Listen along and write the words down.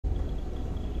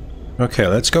Okay,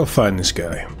 let's go find this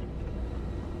guy.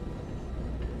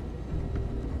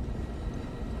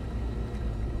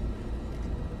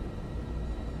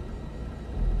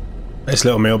 This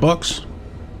little mailbox.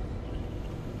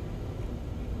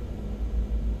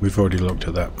 We've already looked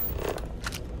at that.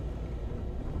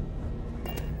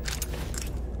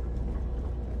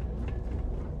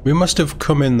 We must have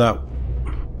come in that...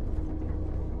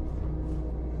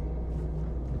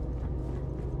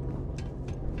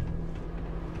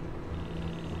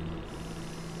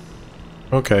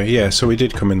 Okay, yeah, so we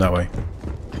did come in that way.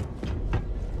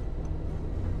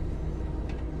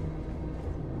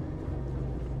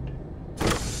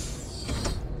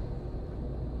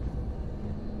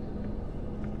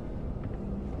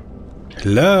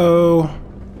 Hello?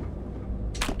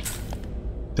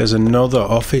 There's another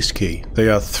office key. They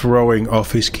are throwing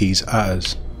office keys at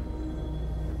us.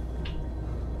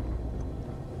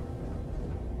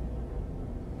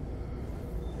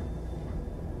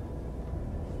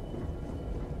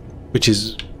 Which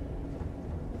is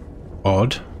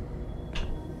odd.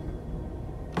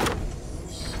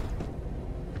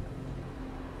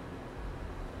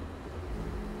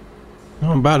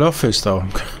 Not a bad office though,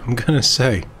 I'm gonna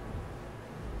say.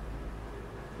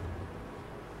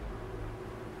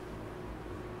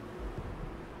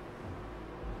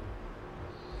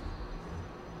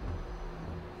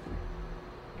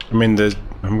 I mean,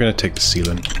 I'm gonna take the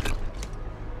ceiling.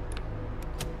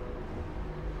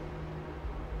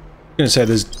 I'm gonna say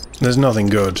there's nothing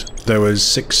good. There was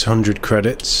 600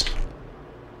 credits.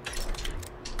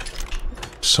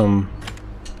 Some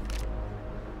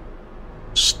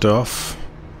stuff.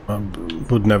 I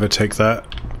would never take that.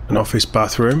 An office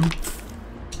bathroom.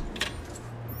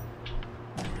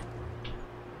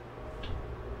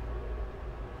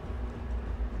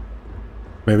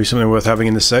 Maybe something worth having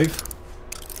in the safe.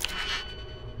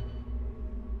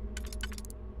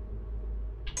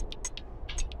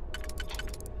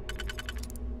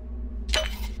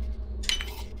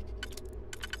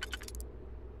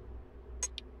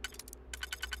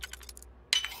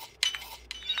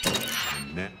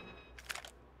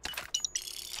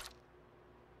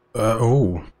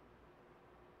 Oh.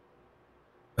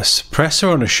 A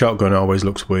suppressor on a shotgun always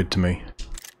looks weird to me.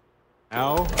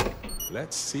 Now,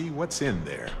 let's see what's in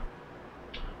there.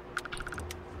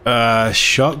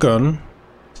 Shotgun.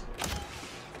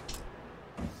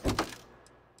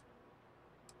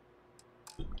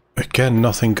 Again,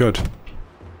 nothing good.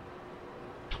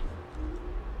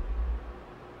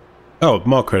 Oh,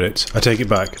 more credits. I take it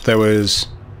back. There was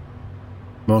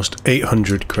most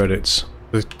 800 credits.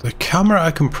 The camera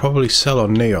I can probably sell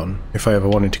on Neon if I ever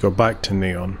wanted to go back to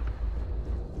Neon.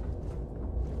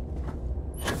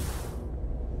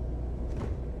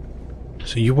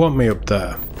 So you want me up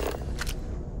there?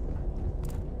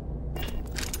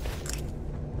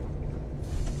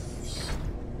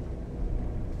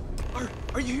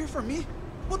 Are you here for me?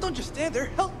 Well, don't just stand there.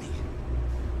 Help me.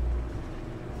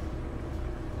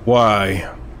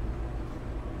 Why?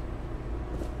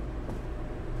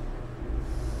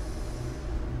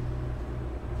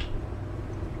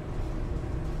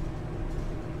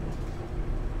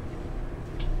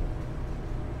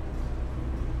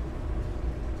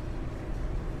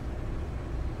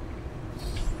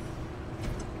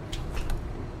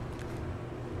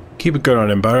 Keep it going on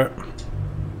him, Barrett.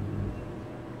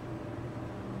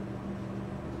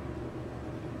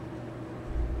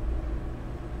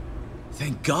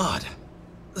 Thank God.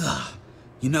 Ugh.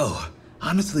 You know, I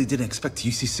honestly didn't expect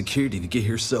UC security to get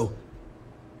here, so...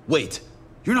 Wait,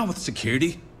 you're not with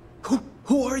security?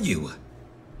 Who are you?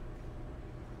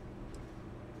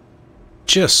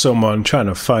 Just someone trying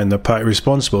to find the party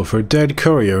responsible for a dead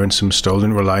courier and some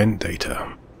stolen Reliant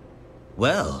data.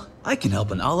 Well, I can help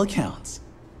on all accounts.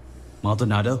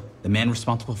 Maldonado, the man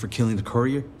responsible for killing the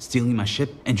courier, stealing my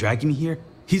ship, and dragging me here,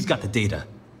 he's got the data.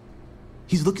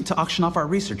 He's looking to auction off our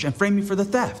research and frame me for the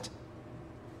theft.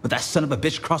 But that son of a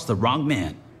bitch crossed the wrong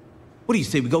man. What do you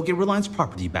say we go get Reliant's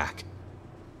property back?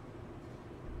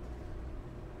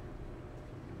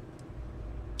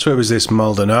 So it was this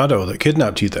Maldonado that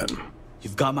kidnapped you then?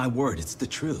 You've got my word, it's the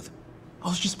truth. I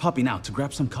was just popping out to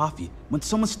grab some coffee when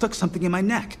someone stuck something in my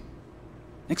neck.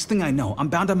 Next thing I know, I'm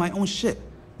bound on my own ship,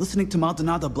 listening to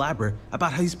Maldonado blabber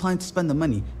about how he's planning to spend the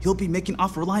money he'll be making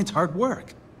off Reliant's hard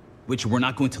work, which we're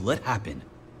not going to let happen.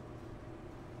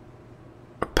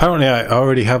 Apparently I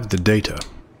already have the data.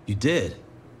 You did?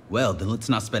 Well, then let's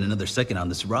not spend another second on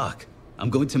this rock.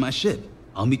 I'm going to my ship.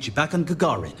 I'll meet you back on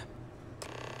Gagarin.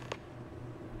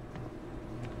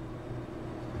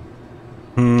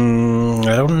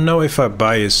 I don't know if I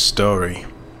buy his story.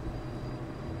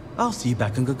 I'll see you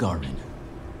back on Gagarin.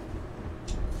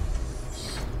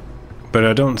 But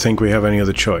I don't think we have any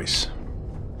other choice.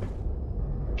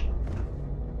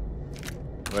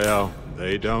 Well,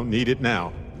 they don't need it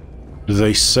now.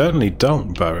 They certainly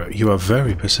don't, Barrett. You are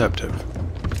very perceptive.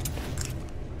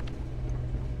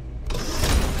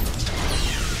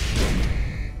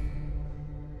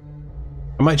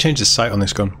 I might change the sight on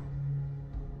this gun.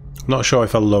 I'm not sure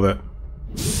if I love it.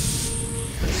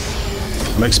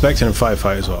 I'm expecting a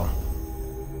firefight as well.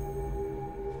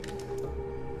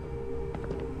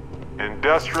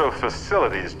 Industrial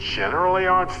facilities generally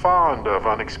aren't fond of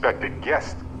unexpected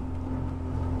guests.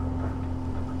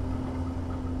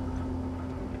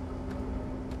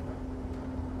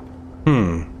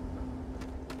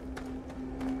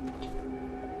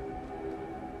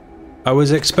 I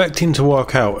was expecting to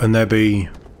walk out and there be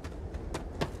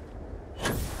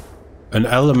an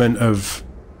element of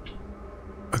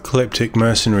ecliptic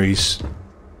mercenaries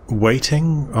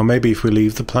waiting, or maybe if we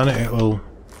leave the planet it will...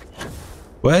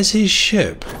 Where's his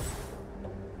ship?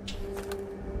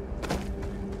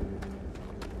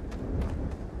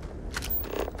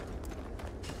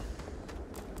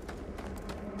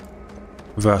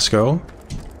 Vasco?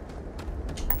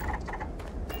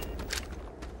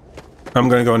 I'm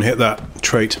gonna go and hit that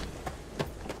trait.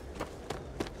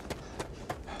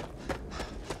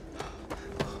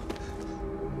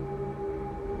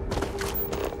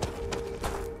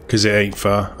 Because it ain't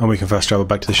far, and we can fast travel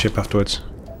back to the ship afterwards.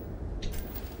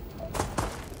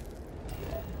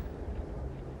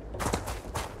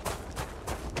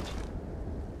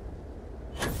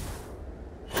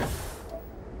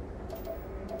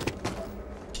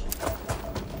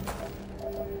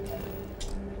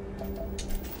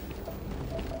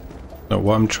 No,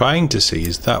 what I'm trying to see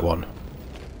is that one.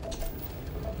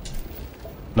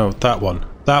 No, that one.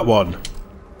 That one!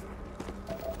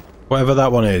 Whatever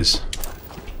that one is.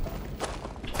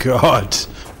 God!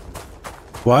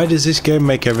 Why does this game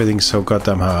make everything so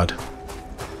goddamn hard?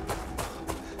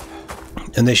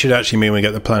 And this should actually mean we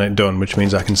get the planet done, which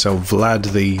means I can sell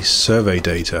Vlad the survey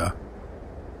data.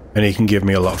 And he can give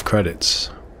me a lot of credits.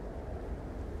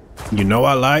 You know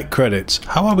I like credits.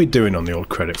 How are we doing on the old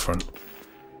credit front?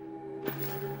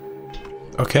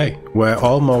 Okay, we're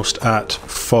almost at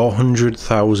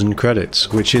 400,000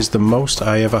 credits, which is the most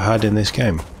I ever had in this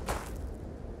game.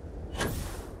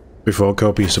 Before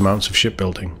copious amounts of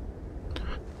shipbuilding.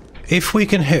 If we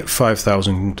can hit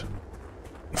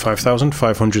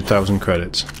 500,000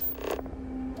 credits,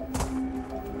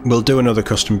 we'll do another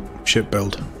custom ship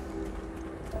build.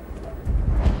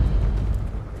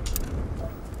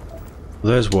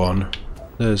 There's one.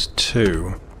 There's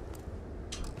two.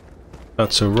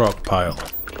 That's a rock pile.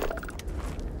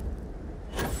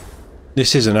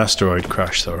 This is an asteroid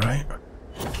crash though, right?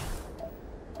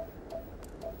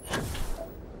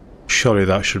 Surely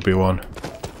that should be one.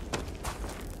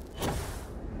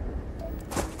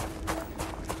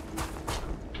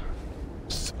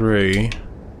 Three.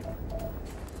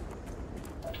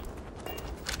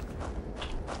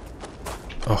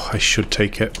 Oh, I should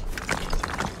take it.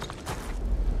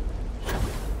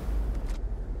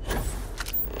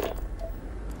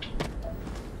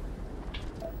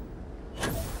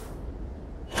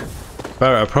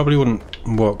 Barrett, I probably wouldn't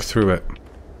walk through it.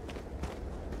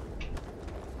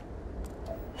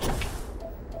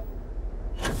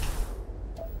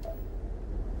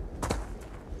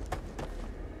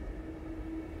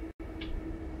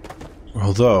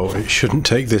 Although, it shouldn't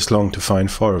take this long to find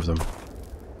 4 of them.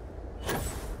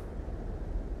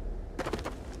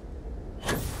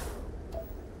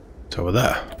 It's over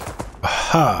there.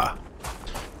 Aha!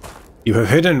 You have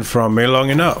hidden from me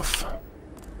long enough.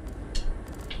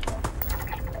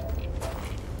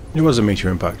 It was a meteor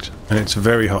impact, and it's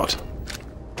very hot.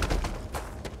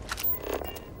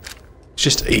 It's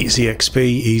just easy XP,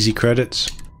 easy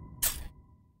credits.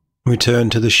 Return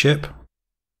to the ship.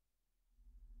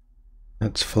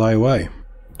 Let's fly away,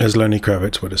 as Lenny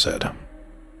Kravitz would have said.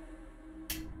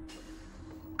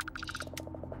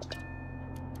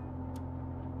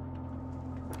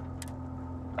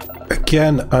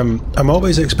 Again, I'm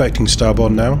always expecting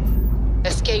starboard now.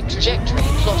 Escape trajectory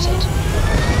plotted.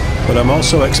 But I'm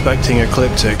also expecting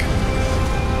ecliptic.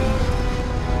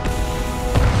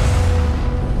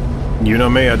 You know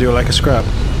me, I do like a scrap.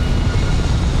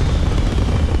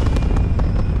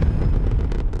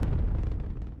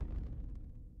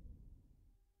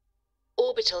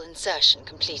 Orbital insertion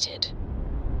completed.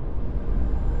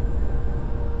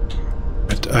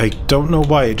 I don't know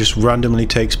why it just randomly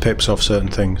takes pips off certain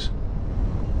things.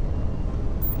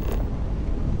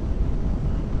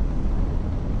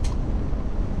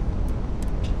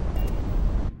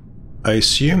 I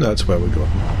assume that's where we're going.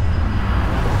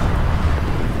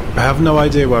 I have no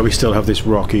idea why we still have this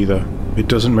rock either. It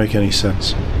doesn't make any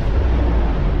sense.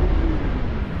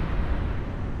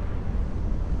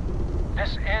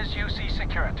 This is UC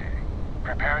Security.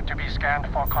 Prepared to be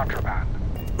scanned for contraband.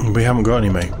 We haven't got any,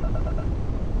 mate.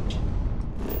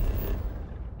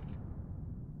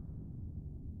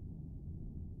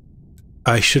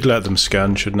 I should let them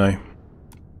scan, shouldn't I?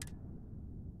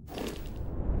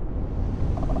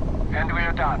 And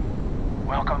we're done.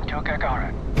 Welcome to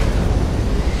Gagarin.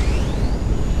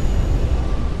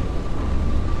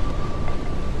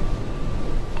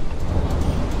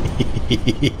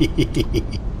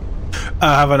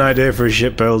 I have an idea for a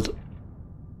ship build.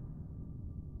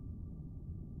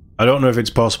 I don't know if it's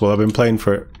possible. I've been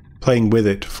playing with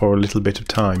it for a little bit of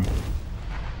time.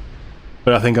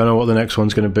 But I think I know what the next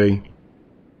one's going to be.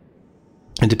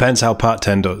 It depends how part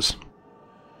 10 does.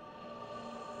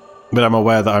 But I'm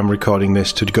aware that I'm recording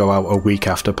this to go out a week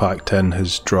after part 10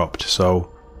 has dropped,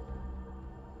 so...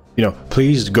 You know,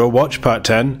 please go watch part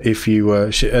 10 if you...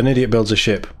 An Idiot Builds a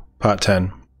Ship, part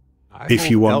 10.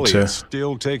 If you want to. Elliot's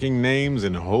still taking names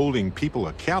and holding people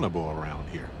accountable around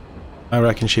here. I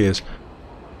reckon she is.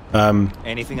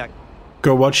 Anything I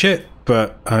Go watch it,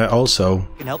 but I also...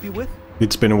 can help you with?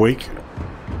 It's been a week.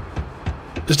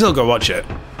 Still go watch it.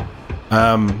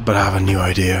 But I have a new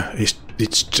idea.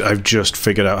 I've just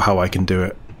figured out how I can do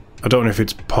it. I don't know if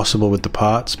it's possible with the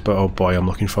parts, but oh boy, I'm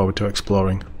looking forward to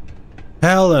exploring.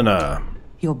 Helena!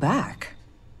 You're back.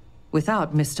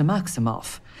 Without Mr.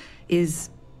 Maximoff. Is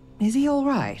he all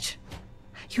right?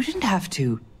 You didn't have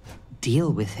to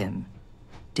deal with him,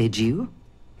 did you?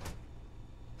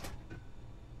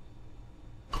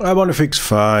 I want to fix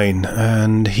fine,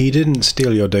 and he didn't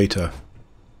steal your data.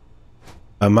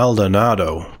 A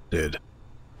Maldonado did.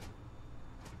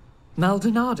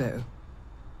 Maldonado?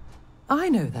 I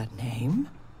know that name.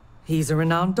 He's a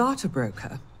renowned data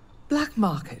broker. Black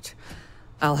market.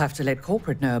 I'll have to let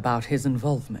corporate know about his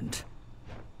involvement.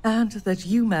 And that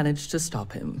you managed to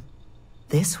stop him.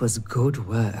 This was good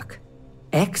work.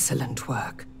 Excellent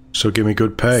work. So give me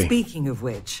good pay. Speaking of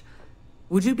which,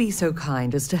 would you be so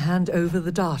kind as to hand over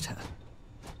the data?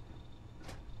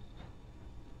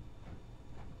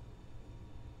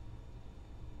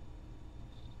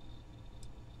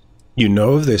 You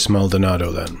know of this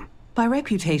Maldonado, then? By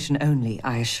reputation only,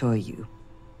 I assure you.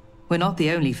 We're not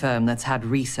the only firm that's had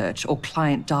research or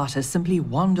client data simply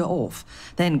wander off,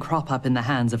 then crop up in the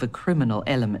hands of a criminal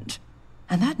element.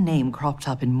 And that name cropped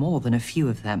up in more than a few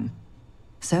of them.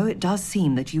 So it does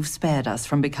seem that you've spared us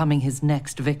from becoming his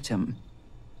next victim.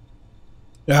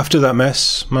 After that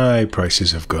mess, my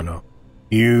prices have gone up.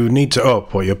 You need to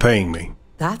up what you're paying me.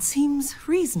 That seems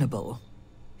reasonable.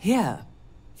 Here,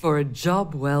 for a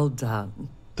job well done.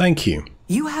 Thank you.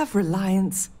 You have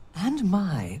Reliance and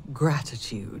my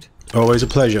gratitude. Always a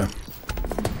pleasure.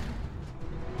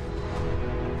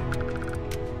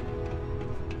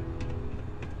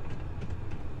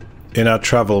 In our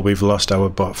travel, we've lost our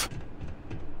buff.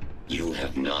 You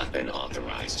have not been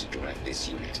authorized to direct this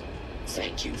unit.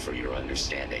 Thank you for your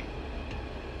understanding.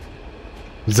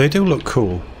 They do look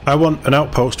cool. I want an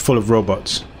outpost full of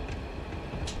robots.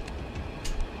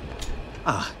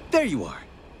 Ah, there you are.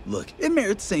 Look, it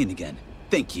merits saying again.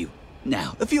 Thank you.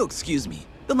 Now, if you'll excuse me,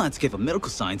 the landscape of medical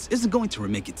science isn't going to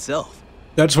remake itself.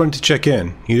 I just wanted to check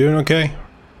in. You doing okay?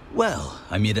 Well,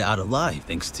 I made it out alive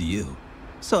thanks to you.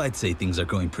 So I'd say things are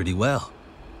going pretty well.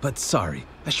 But sorry,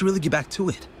 I should really get back to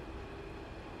it.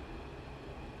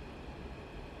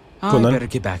 Go on, I then. better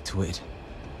get back to it.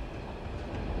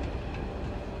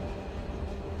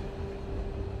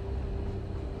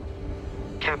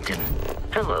 Captain,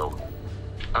 hello.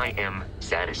 I am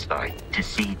satisfied to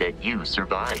see that you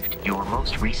survived your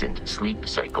most recent sleep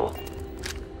cycle.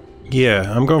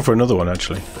 Yeah, I'm going for another one,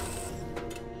 actually.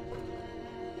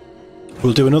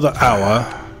 We'll do another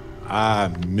hour. I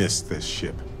miss this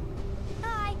ship.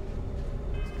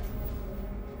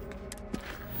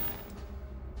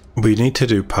 We need to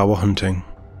do power hunting.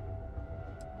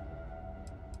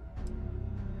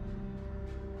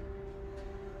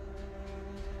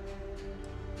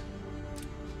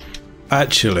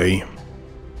 Actually,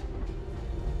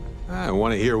 I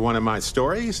want to hear one of my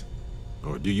stories?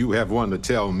 Or do you have one to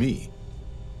tell me?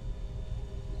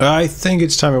 I think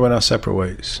it's time we went our separate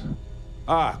ways.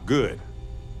 Ah, good.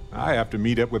 I have to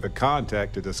meet up with a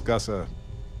contact to discuss a...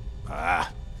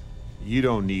 you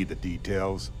don't need the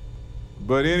details.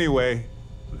 But anyway,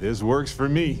 this works for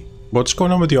me. What's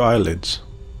going on with your eyelids?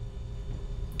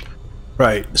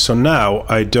 Right, so now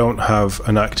I don't have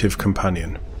an active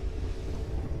companion.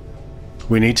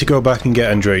 We need to go back and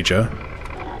get Andraja.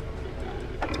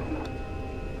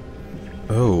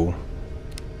 Oh.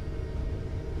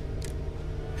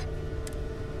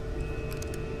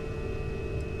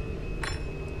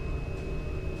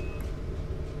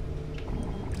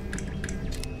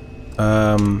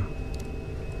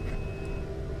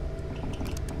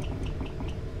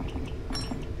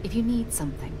 If you need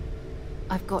something,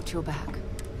 I've got your back.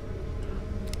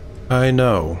 I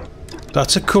know.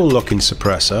 That's a cool looking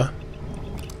suppressor.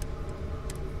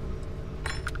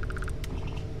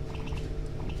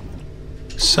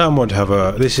 Sam would have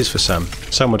a... This is for Sam.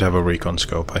 Sam would have a recon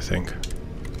scope, I think.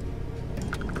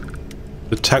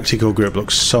 The tactical grip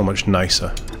looks so much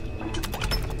nicer.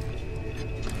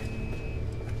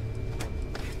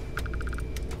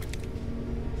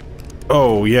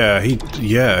 Oh yeah,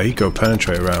 he'd go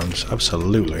penetrate rounds,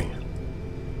 absolutely.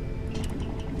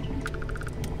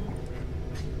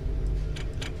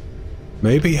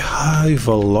 Maybe high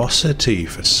velocity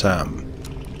for Sam.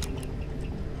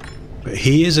 But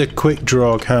he is a quick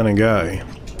draw kind of guy.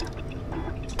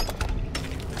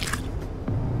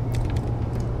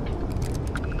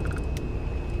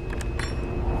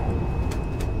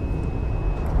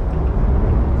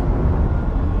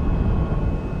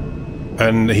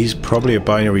 And he's probably a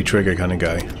binary trigger kind of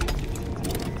guy.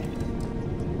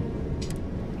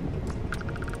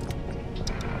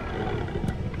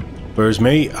 Whereas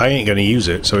me, I ain't gonna use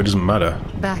it, so it doesn't matter.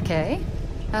 Back, eh?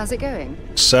 How's it going?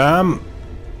 Sam?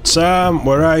 Sam,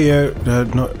 where are you?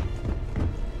 Not...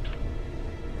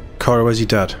 Cora, where's your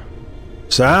dad?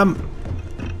 Sam?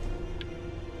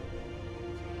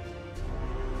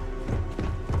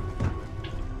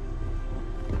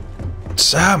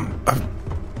 Sam!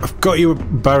 I've got you,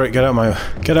 Barrett. Get out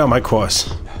of my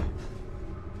quarters.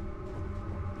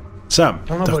 Sam. I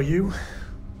don't know about you,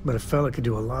 but a fella could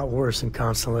do a lot worse in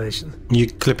Constellation. You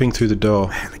clipping through the door.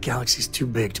 Man, the galaxy's too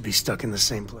big to be stuck in the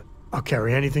same place. I'll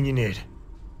carry anything you need.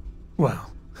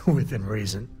 Well, within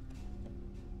reason.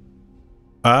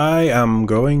 I am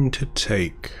going to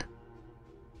take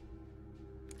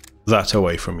that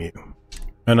away from you.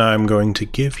 And I'm going to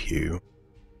give you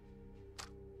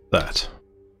that.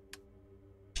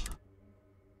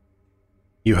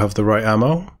 You have the right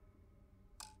ammo?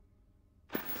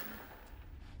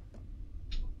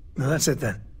 No, that's it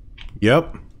then.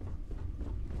 Yep.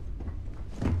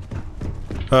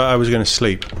 I was going to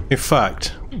sleep. In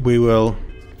fact, we will...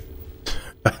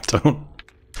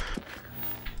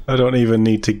 I don't even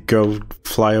need to go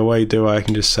fly away, do I? I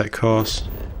can just set course.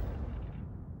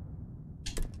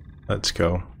 Let's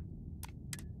go.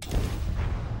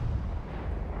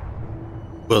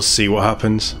 We'll see what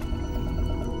happens.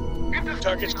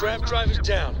 Target's grav drive is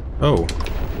down. Oh.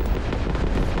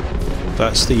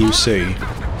 That's the UC.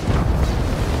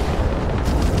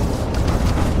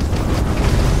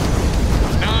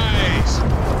 Nice!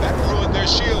 That ruined their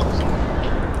shields.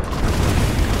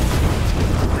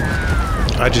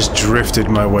 I just drifted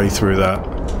my way through that.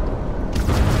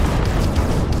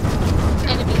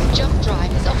 Enemy's jump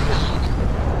drive is offline.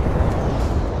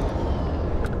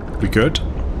 We good?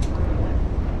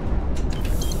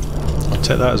 I'll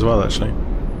take that as well, actually.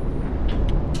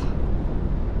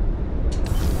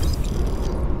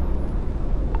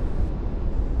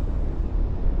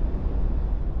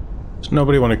 Does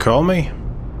nobody want to call me?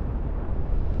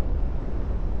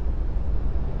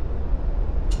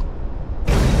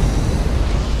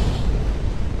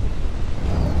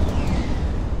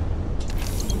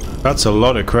 That's a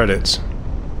lot of credits.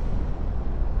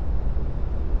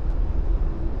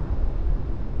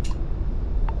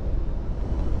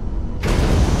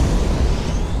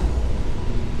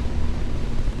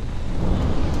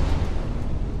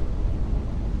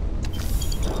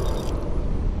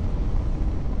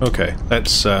 Okay,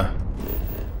 let's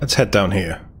head down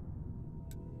here.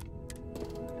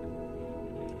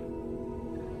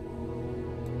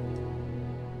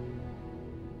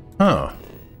 Huh.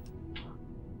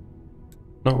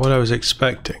 Not what I was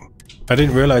expecting. I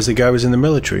didn't realize the guy was in the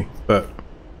military, but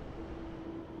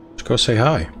let's go say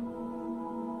hi.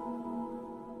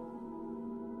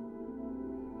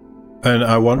 And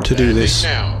I want to do this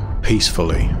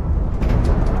peacefully.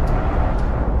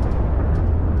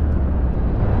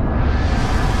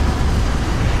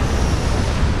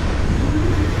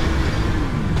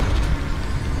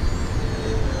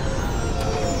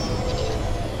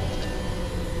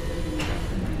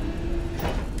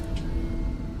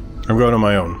 I'm going on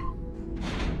my own.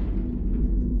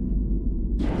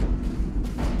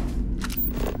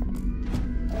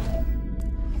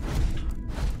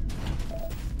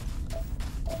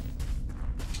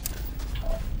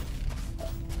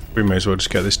 We may as well just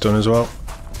get this done as well.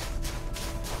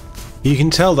 You can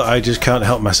tell that I just can't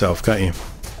help myself, can't you?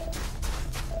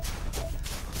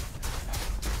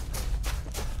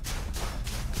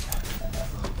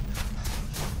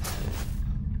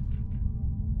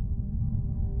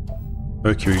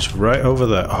 Mercury's right over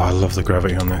there. Oh, I love the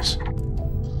gravity on this.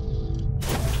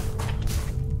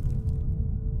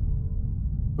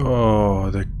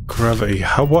 Gravity.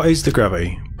 What is the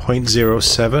gravity?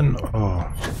 0.07? Oh.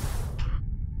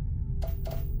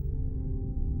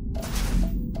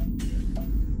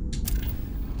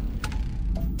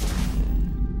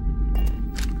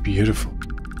 Beautiful.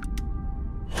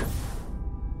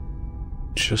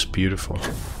 Just beautiful.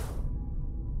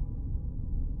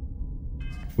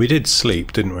 We did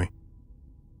sleep, didn't we?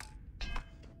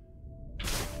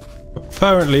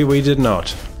 Apparently we did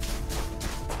not.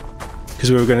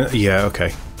 Because we were gonna... Yeah,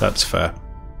 okay. That's fair.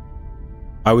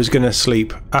 I was gonna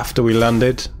sleep after we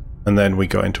landed, and then we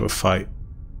got into a fight.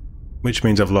 Which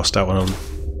means I've lost out on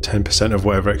 10% of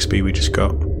whatever XP we just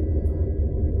got.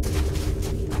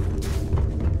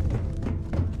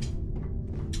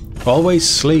 Always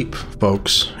sleep,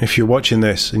 folks. If you're watching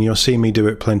this, and you'll see me do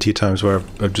it plenty of times where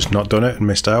I've just not done it and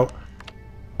missed out,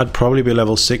 I'd probably be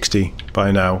level 60 by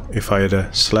now if I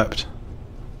had slept.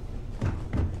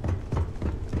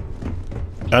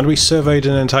 And we surveyed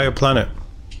an entire planet.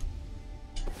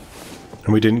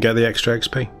 And we didn't get the extra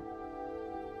XP.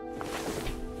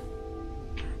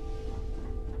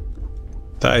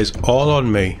 That is all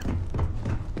on me.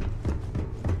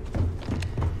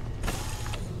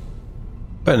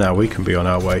 But now we can be on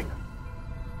our way.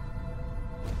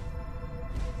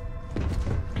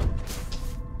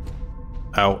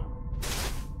 Out.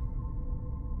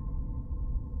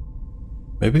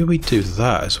 Maybe we do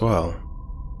that as well.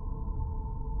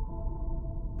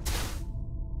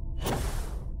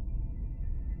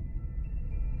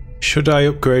 Should I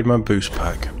upgrade my boost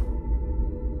pack?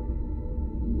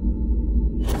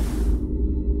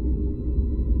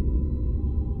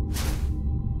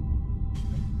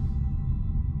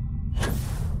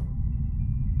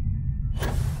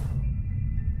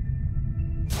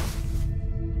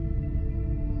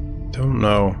 Don't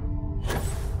know.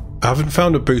 I haven't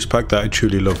found a boost pack that I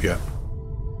truly love yet.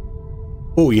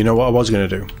 Oh, you know what I was going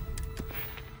to do?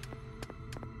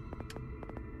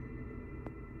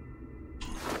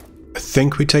 I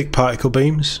think we take particle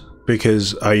beams,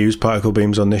 because I use particle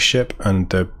beams on this ship and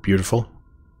they're beautiful.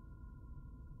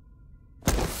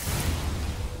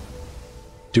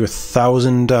 Do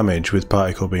 1,000 damage with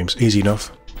particle beams. Easy enough.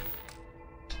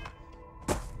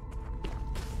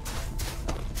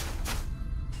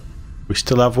 We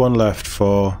still have one left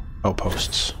for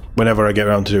outposts. Whenever I get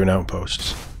around to doing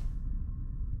outposts.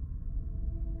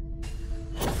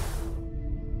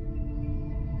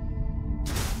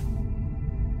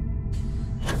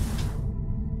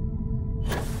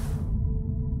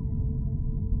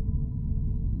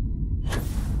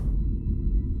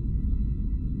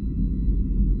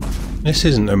 This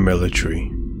isn't a military.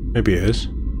 Maybe it is.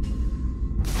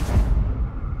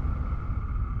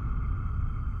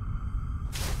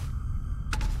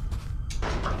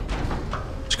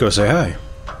 Let's go say hi.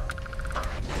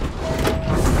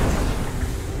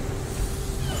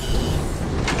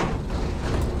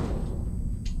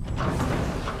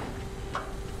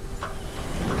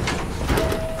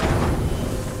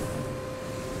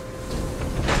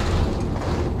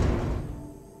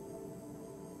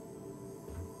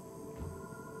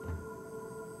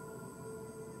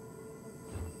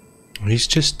 He's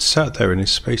just sat there in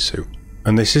his spacesuit.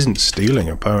 And this isn't stealing,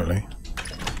 apparently.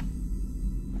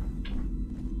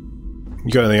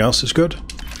 You got anything else that's good?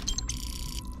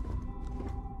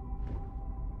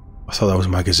 I thought that was a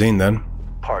magazine then.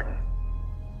 Pardon.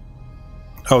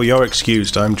 Oh, you're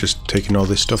excused. I'm just taking all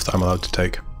this stuff that I'm allowed to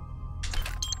take.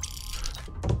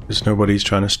 Because nobody's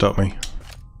trying to stop me.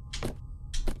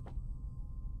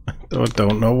 I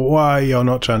don't know why you're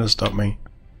not trying to stop me.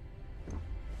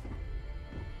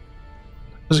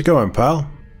 How's it going,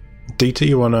 pal? Dieter,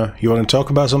 you wanna talk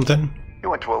about something? You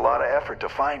went to a lot of effort to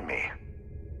find me.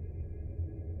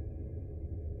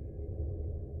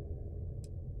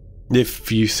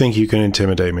 If you think you can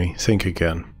intimidate me, think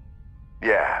again.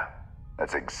 Yeah,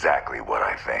 that's exactly what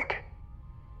I think.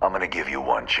 I'm gonna give you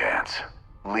one chance.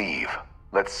 Leave.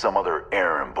 Let some other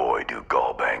errand boy do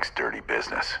Gallbank's dirty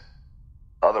business.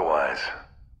 Otherwise,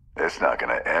 it's not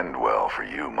gonna end well for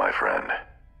you, my friend.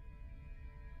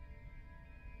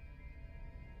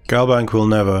 Gallbank will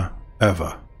never,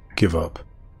 ever give up.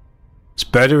 It's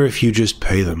better if you just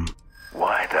pay them.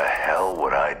 Why the hell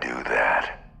would I do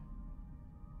that?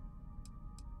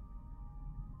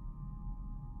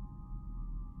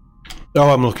 Oh,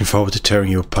 I'm looking forward to tearing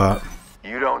you apart.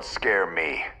 You don't scare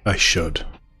me. I should.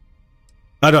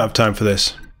 I don't have time for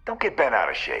this. Don't get bent out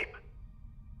of shape.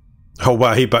 Oh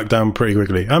wow, he backed down pretty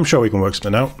quickly. I'm sure we can work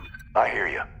something out. I hear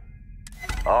you.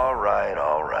 All right,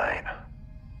 all right.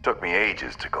 Took me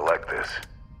ages to collect this.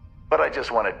 But I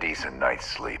just want a decent night's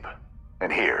sleep.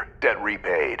 And here, debt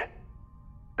repaid.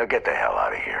 Now get the hell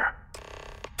out of here.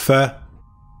 Fair.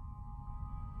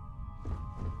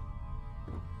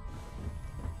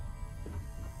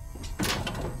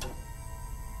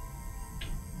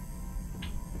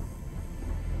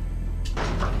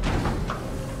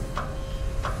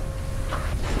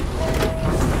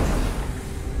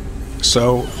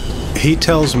 So, he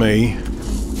tells me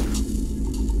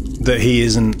that he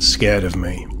isn't scared of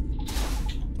me.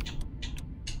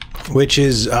 Which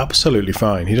is absolutely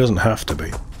fine. He doesn't have to be.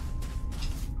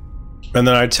 And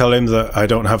then I tell him that I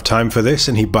don't have time for this,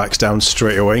 and he backs down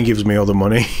straight away and gives me all the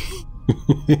money.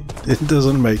 It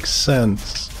doesn't make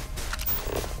sense.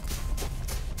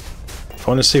 I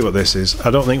want to see what this is.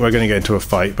 I don't think we're going to get into a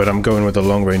fight, but I'm going with a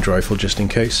long-range rifle just in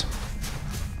case.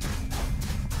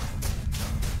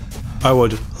 I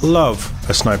would love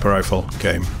a sniper rifle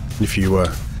game if you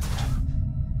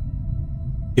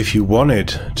wanted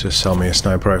to sell me a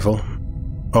sniper rifle,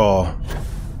 or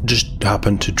just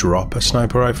happen to drop a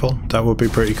sniper rifle. That would be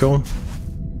pretty cool.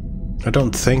 I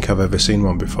don't think I've ever seen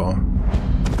one before.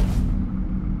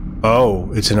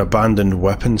 Oh, it's an abandoned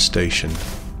weapons station.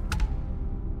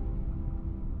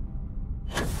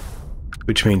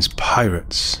 Which means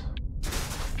pirates.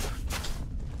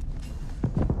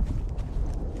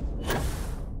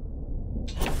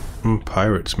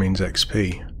 Pirates means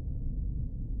XP.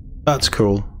 That's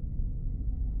cool.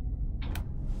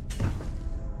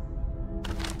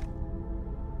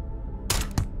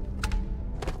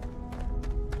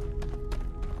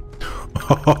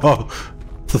 Oh,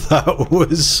 that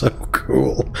was so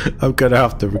cool. I'm gonna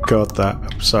have to record that.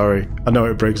 I'm sorry. I know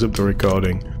it breaks up the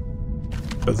recording.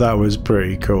 But that was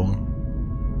pretty cool.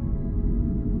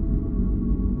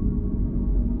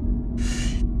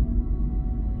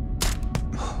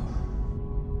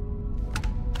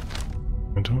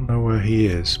 I don't know where he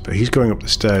is, but he's going up the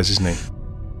stairs, isn't he?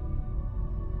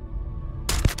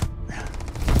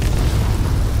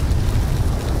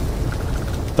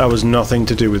 That was nothing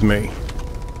to do with me.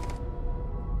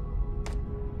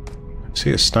 I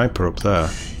see a sniper up there.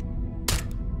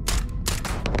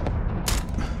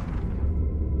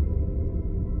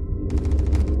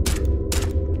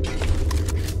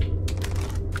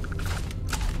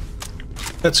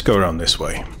 Let's go around this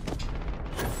way.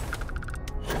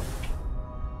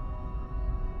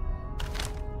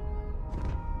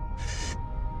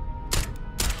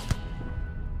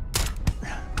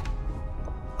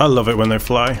 I love it when they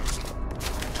fly.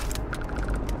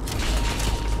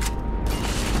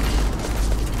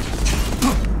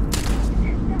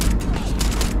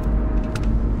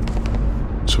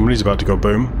 Somebody's about to go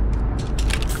boom.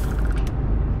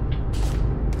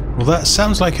 Well, that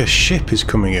sounds like a ship is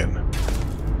coming in.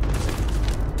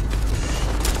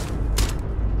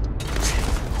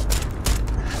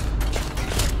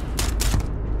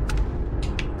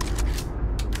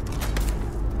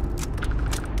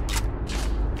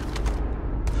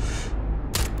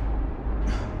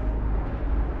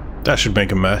 That should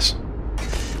make a mess.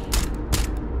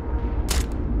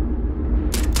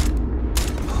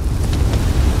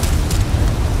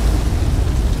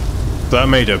 That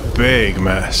made a big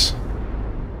mess.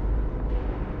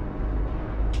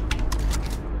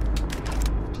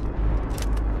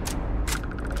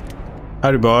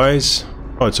 Howdy, boys.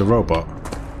 Oh, it's a robot.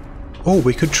 Oh,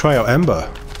 we could try out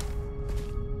Ember.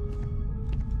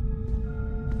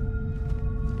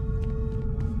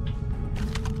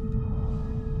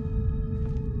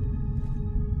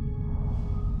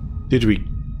 Did we?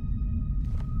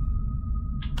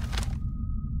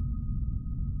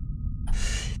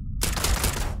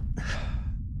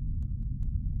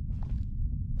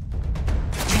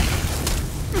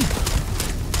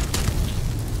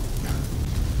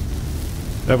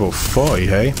 Level 40,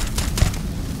 hey?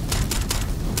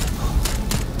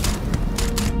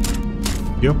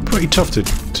 You're pretty tough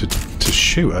to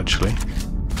shoot, actually.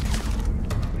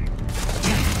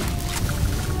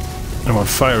 I'm on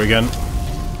fire again.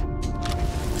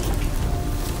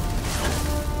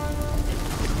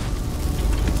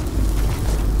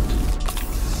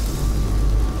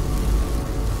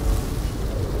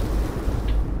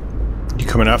 You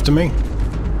coming after me?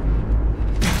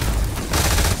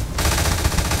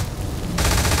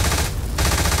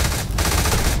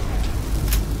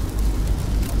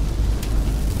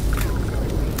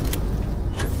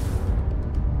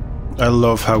 I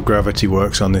love how gravity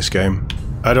works on this game.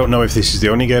 I don't know if this is the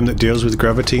only game that deals with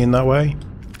gravity in that way.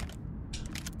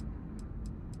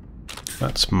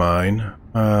 That's mine.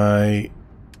 I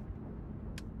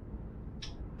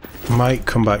might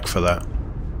come back for that.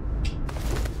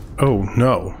 Oh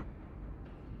no.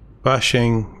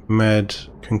 Bashing, med,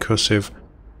 concussive.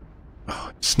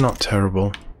 Oh, it's not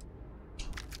terrible.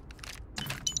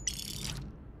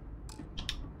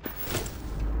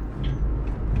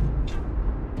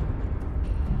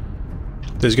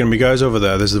 There's going to be guys over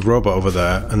there, there's the robot over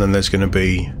there, and then there's going to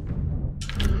be...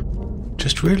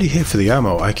 Just really here for the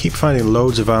ammo. I keep finding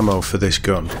loads of ammo for this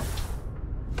gun.